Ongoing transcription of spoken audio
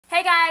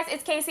Hey guys,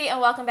 it's Casey and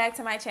welcome back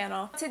to my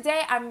channel.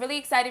 Today I'm really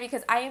excited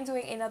because I am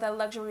doing another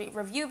luxury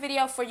review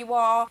video for you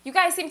all. You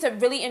guys seem to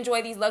really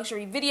enjoy these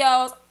luxury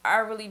videos. I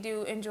really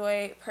do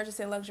enjoy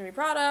purchasing luxury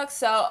products,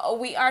 so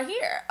we are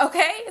here,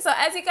 okay? So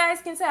as you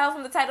guys can tell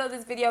from the title of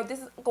this video, this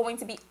is going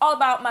to be all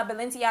about my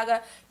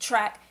Balenciaga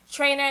Track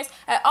Trainers.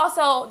 I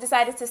also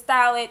decided to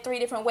style it 3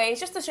 different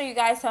ways just to show you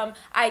guys some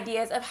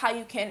ideas of how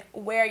you can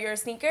wear your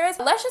sneakers.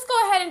 Let's just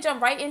go ahead and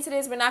jump right into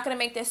this. We're not going to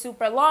make this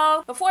super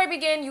long. Before we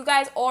begin, you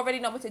guys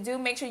already know what to do.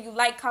 Make sure you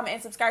like, comment,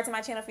 and subscribe to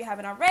my channel if you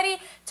haven't already.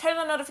 Turn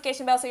on the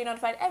notification bell so you're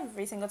notified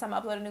every single time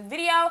I upload a new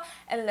video.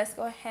 And let's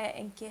go ahead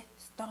and get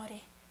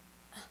started.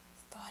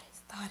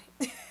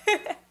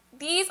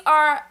 These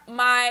are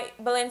my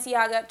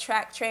Balenciaga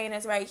Track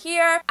Trainers right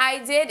here. I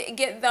did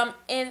get them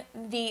in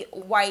the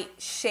white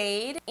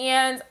shade,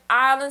 and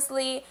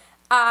honestly,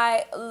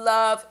 I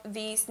love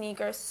these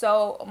sneakers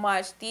so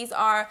much. These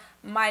are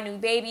my new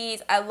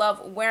babies. I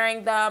love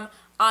wearing them.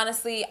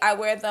 Honestly, I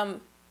wear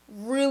them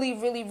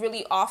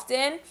really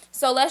often.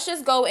 So let's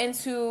just go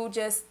into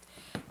just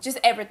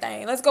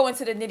everything. Let's go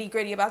into the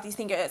nitty-gritty about these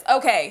sneakers.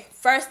 Okay,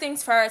 first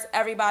things first,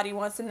 everybody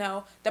wants to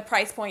know the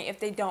price point if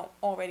they don't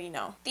already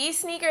know. These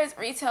sneakers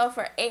retail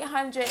for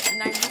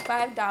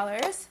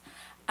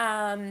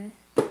 $895.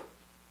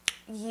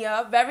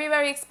 Yeah,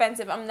 very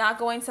expensive. I'm not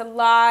going to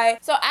lie.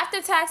 So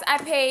after tax, I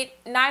paid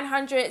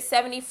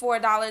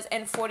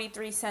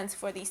 $974.43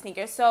 for these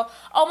sneakers. So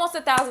almost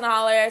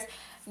 $1,000.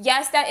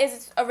 Yes, that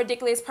is a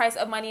ridiculous price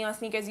of money on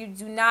sneakers. You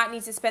do not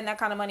need to spend that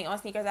kind of money on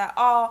sneakers at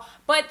all.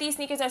 But these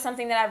sneakers are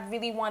something that I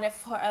really wanted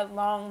for a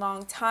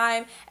long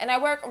time. And I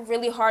work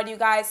really hard, you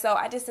guys. So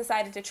I just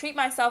decided to treat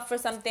myself for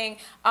something.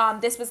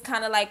 This was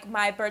kind of like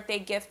my birthday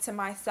gift to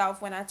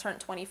myself when I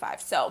turned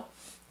 25. So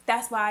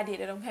that's why I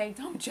did it, okay?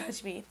 Don't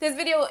judge me. This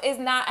video is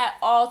not at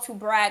all to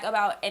brag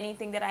about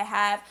anything that I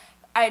have.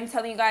 I'm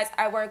telling you guys,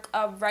 I work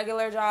a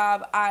regular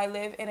job. I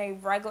live in a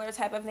regular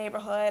type of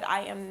neighborhood.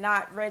 I am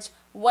not rich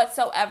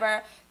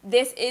whatsoever.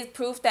 This is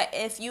proof that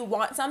if you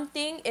want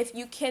something, if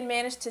you can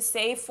manage to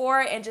save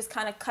for it and just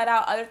kind of cut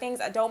out other things.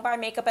 I don't buy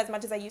makeup as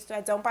much as I used to.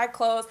 I don't buy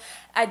clothes.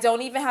 I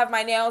don't even have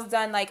my nails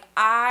done. Like,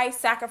 I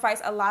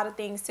sacrifice a lot of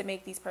things to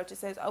make these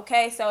purchases,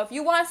 okay? So if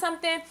you want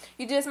something,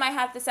 you just might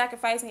have to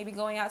sacrifice maybe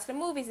going out to the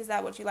movies. Is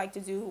that what you like to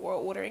do? Or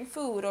ordering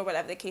food or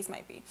whatever the case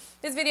might be.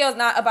 This video is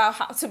not about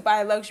how to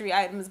buy luxury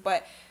items,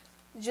 but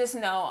just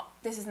know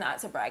this is not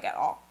to brag at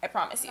all. I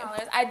promise you.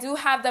 I do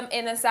have them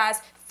in a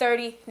size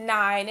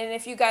 39, and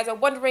if you guys are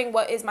wondering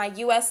what is my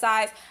US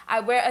size, I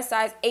wear a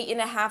size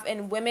 8.5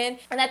 in women,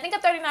 and I think a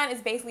 39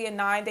 is basically a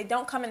 9. They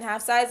don't come in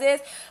half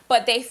sizes,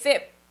 but they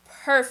fit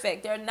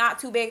perfect. They're not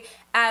too big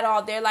at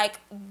all. They're like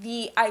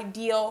the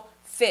ideal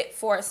fit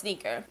for a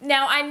sneaker.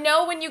 Now, I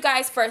know when you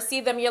guys first see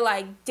them, you're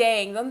like,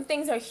 dang, them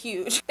things are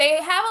huge. They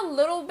have a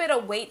little bit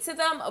of weight to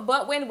them,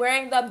 but when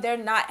wearing them, they're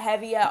not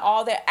heavy at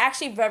all. They're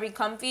actually very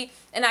comfy,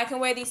 and I can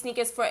wear these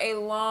sneakers for a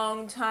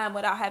long time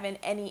without having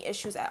any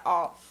issues at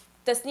all.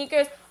 The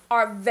sneakers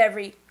are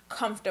very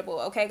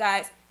comfortable, okay,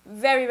 guys?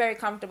 Very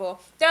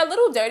comfortable. They're a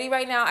little dirty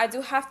right now. I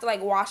do have to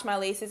like wash my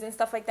laces and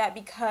stuff like that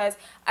because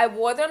I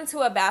wore them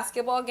to a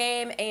basketball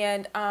game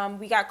and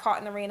we got caught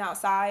in the rain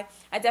outside.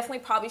 I definitely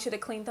probably should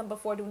have cleaned them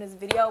before doing this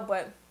video,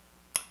 but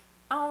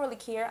I don't really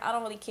care. I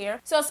don't really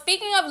care. So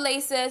speaking of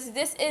laces,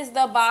 this is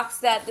the box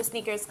that the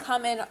sneakers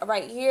come in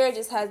right here. It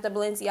just has the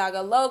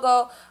Balenciaga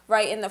logo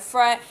right in the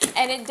front,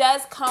 and it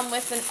does come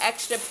with an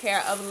extra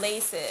pair of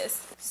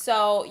laces.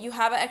 So you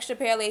have an extra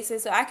pair of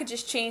laces, so I could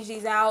just change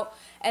these out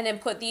and then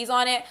put these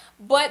on it.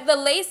 But the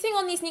lacing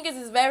on these sneakers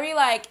is very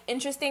like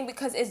interesting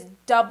because it's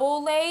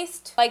double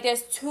laced. Like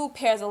there's 2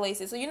 pairs of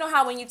laces. So you know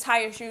how when you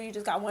tie your shoe, you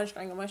just got 1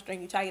 string and 1 string,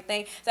 you tie your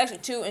thing. It's actually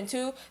 2 and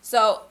 2.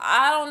 So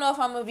I don't know if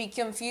I'm gonna be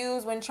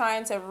confused when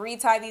trying to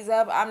retie these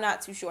up. I'm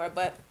not too sure,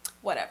 but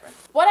whatever.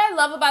 What I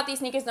love about these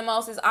sneakers the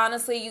most is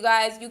honestly, you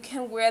guys, you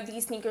can wear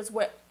these sneakers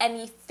with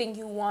anything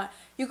you want.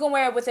 You can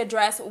wear it with a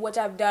dress, which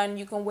I've done.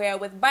 You can wear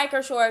it with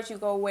biker shorts. You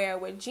can wear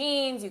it with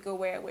jeans. You can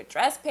wear it with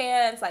dress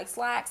pants, like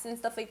slacks and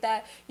stuff like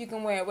that. You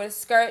can wear it with a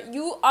skirt.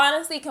 You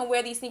honestly can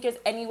wear these sneakers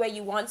any way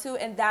you want to,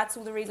 and that's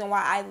the reason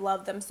why I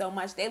love them so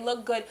much. They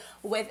look good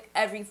with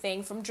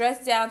everything, from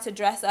dress down to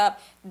dress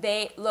up.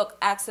 They look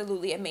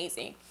absolutely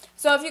amazing.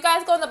 So if you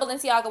guys go on the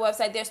Balenciaga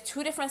website, there's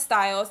 2 different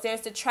styles.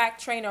 There's the Track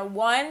Trainer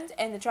 1s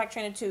and the Track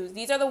Trainer 2s.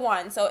 These are the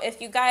 1s. So if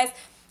you guys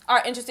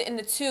are interested in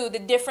the 2, the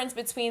difference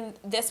between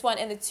this one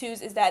and the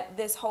 2s is that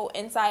this whole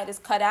inside is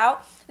cut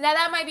out. Now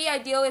that might be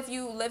ideal if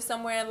you live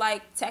somewhere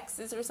like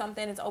Texas or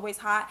something. It's always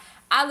hot.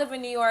 I live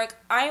in New York.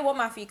 I ain't want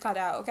my feet cut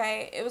out,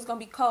 okay? It was gonna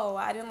be cold.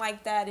 I didn't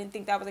like that. I didn't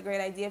think that was a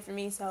great idea for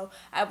me, so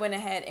I went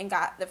ahead and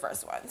got the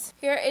first ones.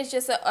 Here is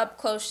just an up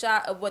close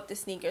shot of what the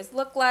sneakers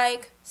look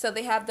like. So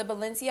they have the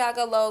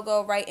Balenciaga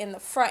logo right in the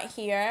front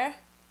here.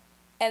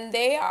 And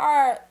they're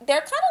kind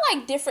of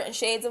like different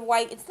shades of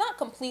white. It's not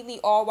completely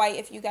all white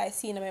if you guys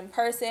seen them in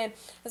person.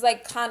 It's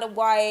like kind of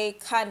white,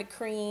 kind of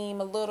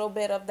cream, a little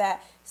bit of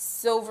that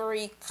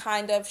silvery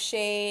kind of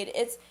shade.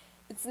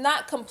 It's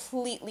not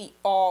completely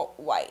all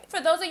white.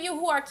 For those of you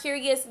who are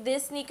curious,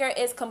 this sneaker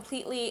is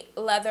completely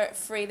leather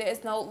free. There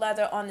is no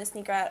leather on the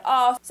sneaker at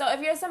all. So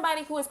if you're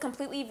somebody who is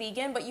completely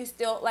vegan but you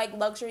still like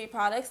luxury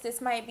products,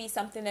 this might be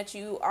something that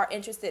you are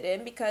interested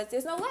in because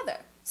there's no leather.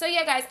 So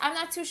yeah guys, I'm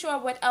not too sure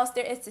what else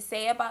there is to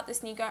say about the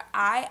sneaker.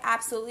 I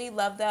absolutely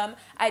love them.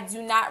 I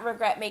do not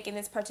regret making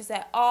this purchase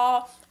at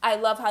all. I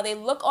love how they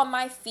look on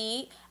my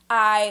feet.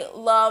 I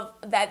love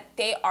that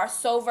they are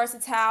so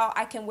versatile.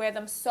 I can wear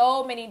them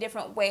so many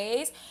different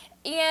ways.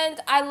 And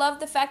I love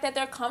the fact that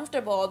they're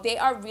comfortable. They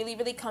are really,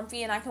 really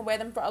comfy and I can wear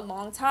them for a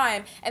long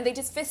time. And they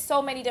just fit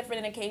so many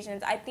different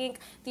occasions. I think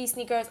these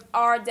sneakers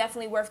are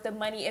definitely worth the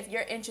money. If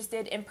you're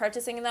interested in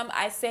purchasing them,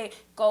 I say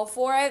go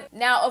for it.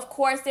 Now, of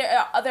course, there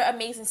are other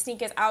amazing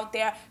sneakers out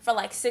there for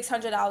like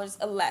 $600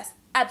 or less.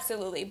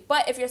 Absolutely.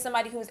 But if you're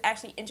somebody who's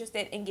actually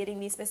interested in getting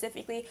these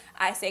specifically,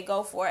 I say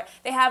go for it.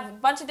 They have a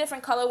bunch of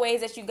different colorways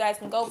that you guys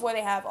can go for.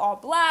 They have all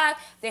black.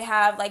 They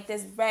have like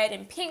this red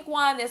and pink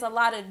one. There's a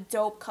lot of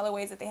dope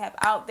colorways that they have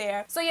out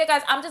there. So yeah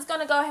guys, I'm just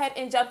going to go ahead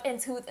and jump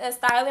into the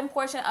styling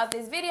portion of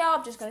this video.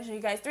 I'm just going to show you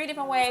guys 3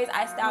 different ways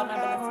I style my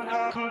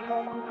Balenciaga.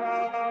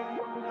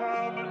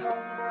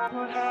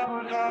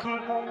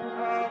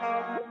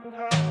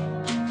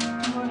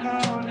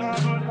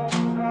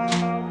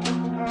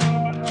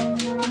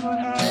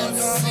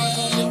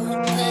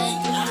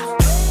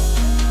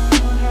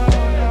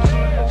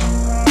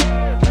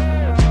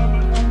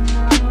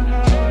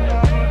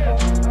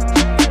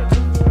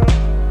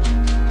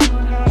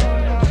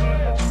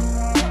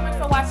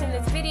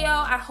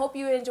 I hope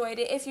you enjoyed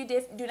it. If you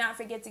did, do not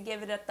forget to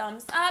give it a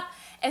thumbs up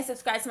and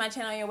subscribe to my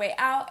channel on your way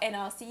out, and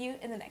I'll see you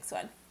in the next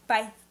one.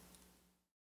 Bye.